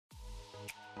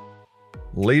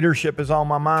Leadership is on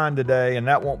my mind today, and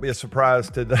that won't be a surprise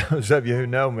to those of you who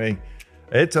know me.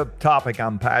 It's a topic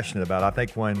I'm passionate about. I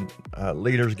think when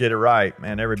leaders get it right,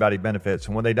 man, everybody benefits.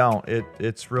 And when they don't,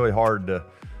 it's really hard to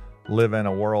live in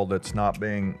a world that's not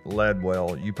being led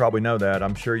well. You probably know that.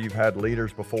 I'm sure you've had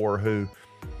leaders before who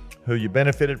you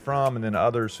benefited from, and then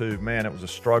others who, man, it was a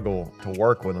struggle to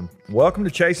work with them. Welcome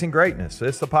to Chasing Greatness.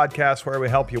 It's the podcast where we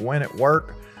help you win at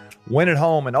work, win at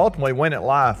home, and ultimately win at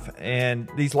life. And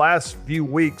these last few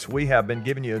weeks, we have been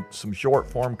giving you some short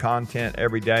form content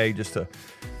every day, just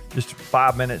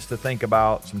 5 minutes to think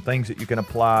about some things that you can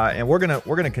apply. And we're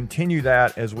gonna continue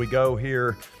that as we go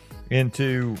here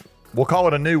into, we'll call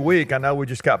it a new week. I know we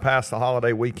just got past the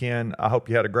holiday weekend. I hope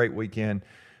you had a great weekend.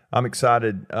 I'm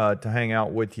excited to hang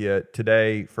out with you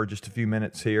today for just a few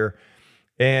minutes here.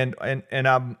 And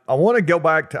I want to go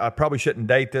back to, I probably shouldn't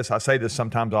date this. I say this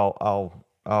sometimes. I'll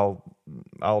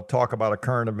talk about a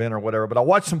current event or whatever, but I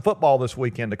watched some football this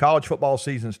weekend. The college football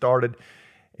season started,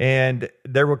 and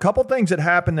there were a couple things that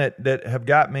happened that have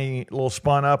got me a little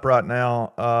spun up right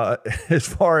now as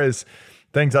far as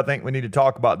things I think we need to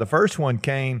talk about. The first one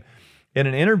came in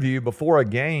an interview before a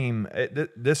game.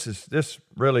 This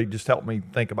really just helped me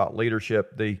think about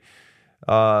leadership. The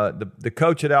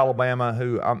coach at Alabama,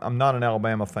 who I'm not an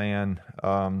Alabama fan,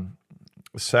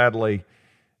 sadly.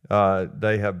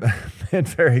 They have been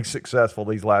very successful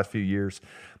these last few years.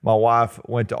 My wife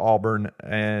went to Auburn,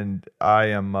 and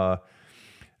I'm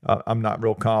not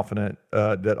real confident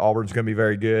that Auburn's going to be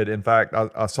very good. In fact,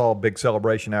 I saw a big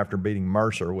celebration after beating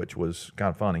Mercer, which was kind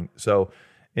of funny. So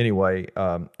anyway,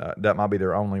 that might be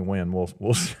their only win.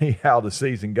 We'll see how the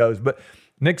season goes. But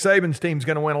Nick Saban's team's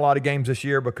going to win a lot of games this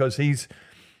year because he's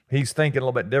thinking a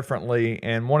little bit differently.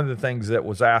 And one of the things that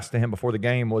was asked to him before the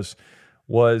game was,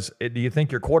 do you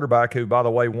think your quarterback, who, by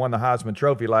the way, won the Heisman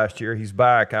Trophy last year, he's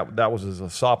back. That was as a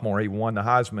sophomore. He won the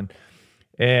Heisman.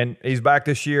 And he's back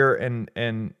this year,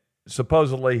 and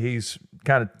supposedly he's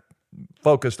kind of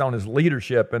focused on his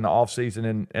leadership in the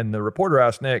offseason. And the reporter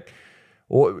asked Nick,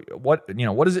 what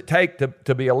does it take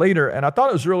to be a leader? And I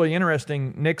thought it was really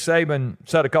interesting. Nick Saban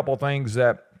said a couple of things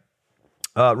that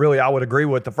really I would agree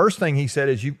with. The first thing he said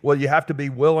is, you have to be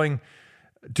willing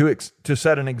to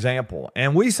set an example.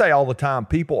 And we say all the time,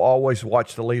 people always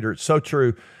watch the leader. It's so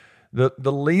true.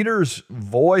 The leader's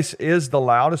voice is the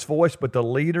loudest voice, but the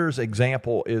leader's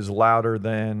example is louder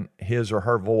than his or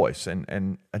her voice.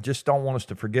 And I just don't want us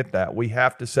to forget that. We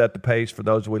have to set the pace for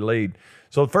those we lead.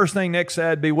 So the first thing Nick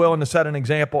said, be willing to set an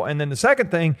example. And then the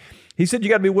second thing, he said, you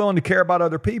got to be willing to care about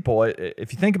other people.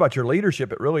 If you think about your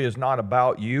leadership, it really is not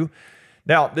about you.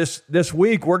 Now, this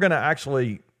week, we're going to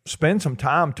actually spend some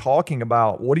time talking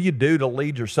about what do you do to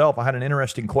lead yourself. I had an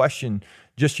interesting question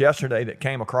just yesterday that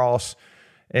came across,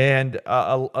 and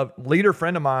a leader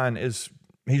friend of mine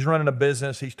he's running a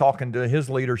business. He's talking to his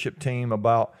leadership team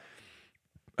about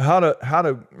how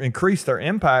to increase their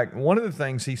impact. One of the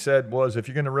things he said was, if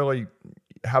you're going to really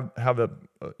have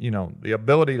the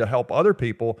ability to help other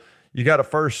people, you got to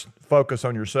first focus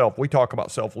on yourself. We talk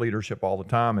about self-leadership all the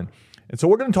time, and so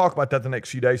we're going to talk about that the next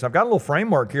few days. I've got a little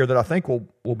framework here that I think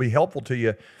will be helpful to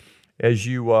you as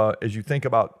you think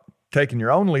about taking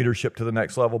your own leadership to the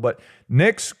next level. But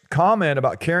Nick's comment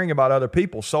about caring about other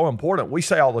people is so important. We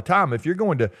say all the time, if you're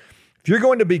going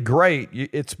to be great,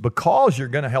 it's because you're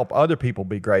going to help other people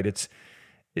be great. It's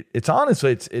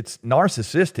honestly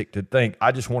narcissistic to think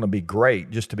I just want to be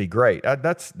great just to be great.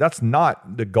 That's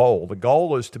not the goal. The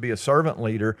goal is to be a servant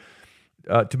leader.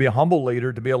 To be a humble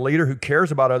leader, to be a leader who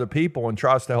cares about other people and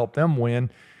tries to help them win.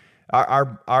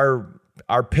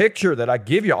 Our picture that I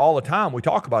give you all the time, we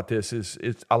talk about this, is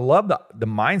I love the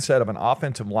mindset of an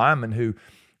offensive lineman who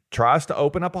tries to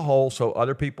open up a hole so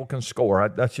other people can score.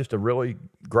 That's just a really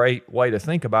great way to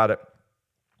think about it.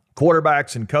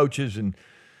 Quarterbacks and coaches and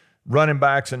running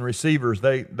backs and receivers,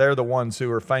 they're the ones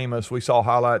who are famous. We saw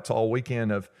highlights all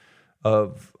weekend of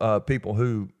people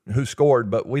who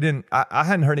scored, but I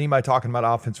hadn't heard anybody talking about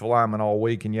offensive linemen all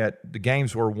week, and yet the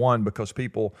games were won because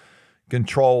people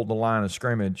controlled the line of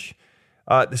scrimmage.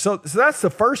 So that's the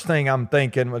first thing I'm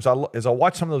thinking as I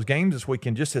watch some of those games this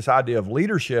weekend, just this idea of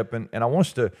leadership, and I want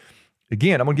us to,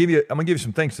 again, I'm gonna give you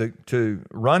some things to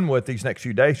run with these next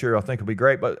few days here. I think will be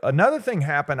great. But another thing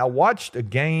happened. I watched a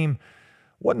game.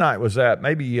 What night was that?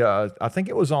 Maybe I think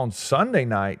it was on Sunday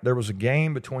night. There was a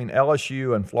game between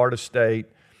LSU and Florida State.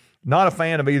 Not a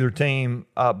fan of either team,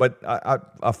 but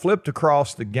I flipped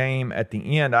across the game at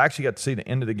the end. I actually got to see the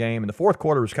end of the game, and the fourth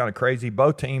quarter was kind of crazy.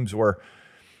 Both teams were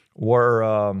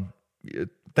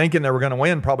thinking they were going to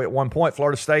win probably at one point.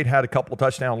 Florida State had a couple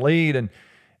touchdown lead, and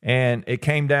And it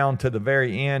came down to the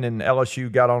very end, and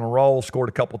LSU got on a roll, scored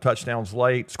a couple touchdowns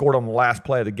late, scored on the last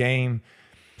play of the game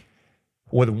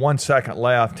with 1 second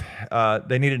left.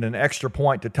 They needed an extra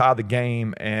point to tie the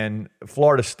game, and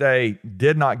Florida State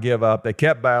did not give up. They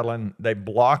kept battling. They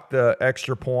blocked the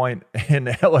extra point, and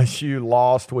LSU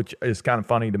lost, which is kind of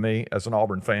funny to me as an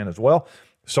Auburn fan as well.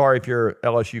 Sorry if you're an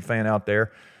LSU fan out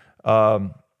there.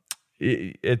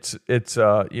 It's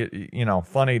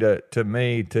funny to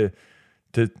me to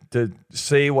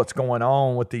see what's going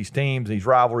on with these teams, these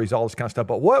rivalries, all this kind of stuff.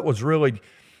 But what was really,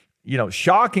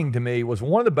 shocking to me was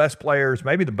one of the best players,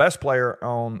 maybe the best player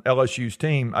on LSU's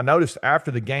team. I noticed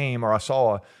after the game, or I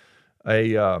saw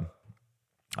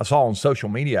on social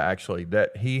media actually,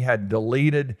 that he had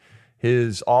deleted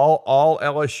his all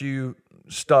LSU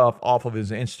stuff off of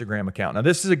his Instagram account. Now,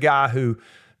 this is a guy who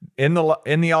in the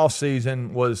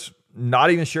offseason was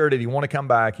not even sure did he want to come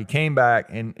back. He came back,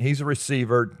 and he's a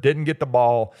receiver, didn't get the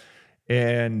ball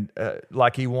and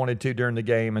like he wanted to during the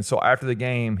game. And so after the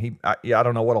game, I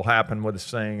don't know what'll happen with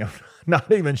this thing. I'm not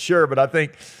even sure, but I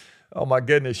think, oh my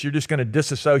goodness, you're just going to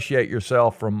disassociate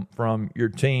yourself from your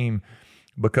team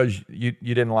because you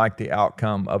didn't like the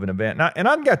outcome of an event. And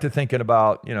I got to thinking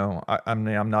about,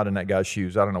 I'm not in that guy's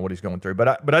shoes. I don't know what he's going through,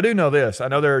 but I do know this. I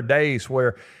know there are days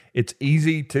where it's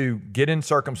easy to get in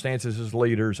circumstances as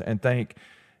leaders and think,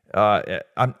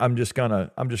 I'm just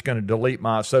gonna delete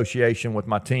my association with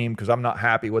my team because I'm not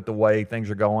happy with the way things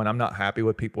are going. I'm not happy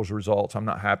with people's results. I'm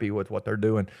not happy with what they're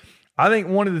doing. I think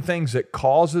one of the things that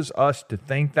causes us to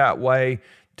think that way,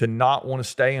 to not want to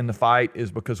stay in the fight, is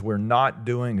because we're not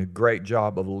doing a great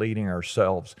job of leading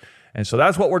ourselves. And so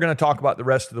that's what we're going to talk about the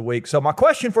rest of the week. So my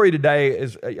question for you today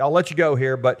is, I'll let you go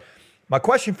here, but my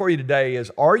question for you today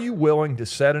is, are you willing to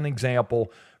set an example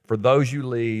for those you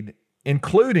lead,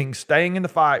 including staying in the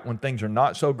fight when things are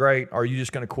not so great? Or are you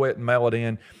just going to quit and mail it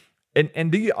in?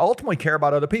 And do you ultimately care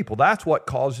about other people? That's what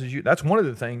causes you. That's one of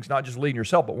the things, not just leading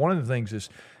yourself, but one of the things is,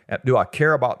 do I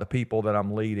care about the people that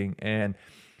I'm leading? And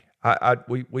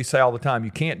we say all the time,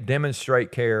 you can't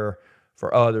demonstrate care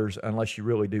for others unless you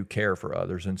really do care for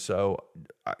others. And so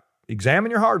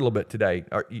examine your heart a little bit today.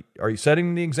 Are you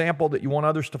setting the example that you want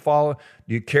others to follow?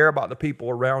 Do you care about the people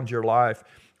around your life?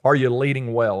 Are you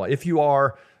leading well? If you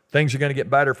are, things are going to get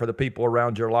better for the people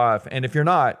around your life. And if you're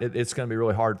not, it's going to be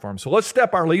really hard for them. So let's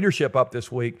step our leadership up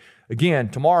this week. Again,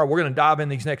 tomorrow we're going to dive in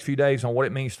these next few days on what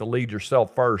it means to lead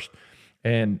yourself first.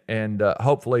 And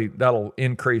hopefully that'll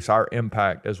increase our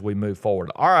impact as we move forward.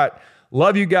 All right.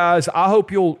 Love you guys. I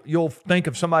hope you'll think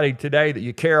of somebody today that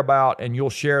you care about, and you'll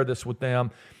share this with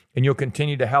them, and you'll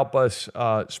continue to help us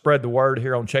spread the word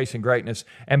here on Chasing Greatness.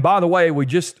 And by the way, we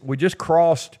just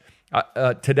crossed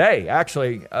today.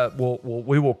 Actually,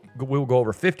 we will go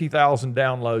over 50,000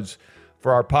 downloads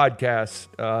for our podcast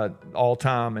all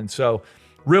time, and so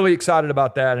really excited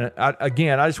about that. And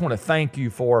I just want to thank you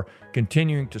for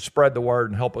continuing to spread the word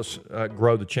and help us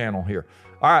grow the channel here.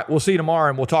 All right, we'll see you tomorrow,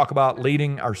 and we'll talk about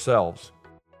leading ourselves.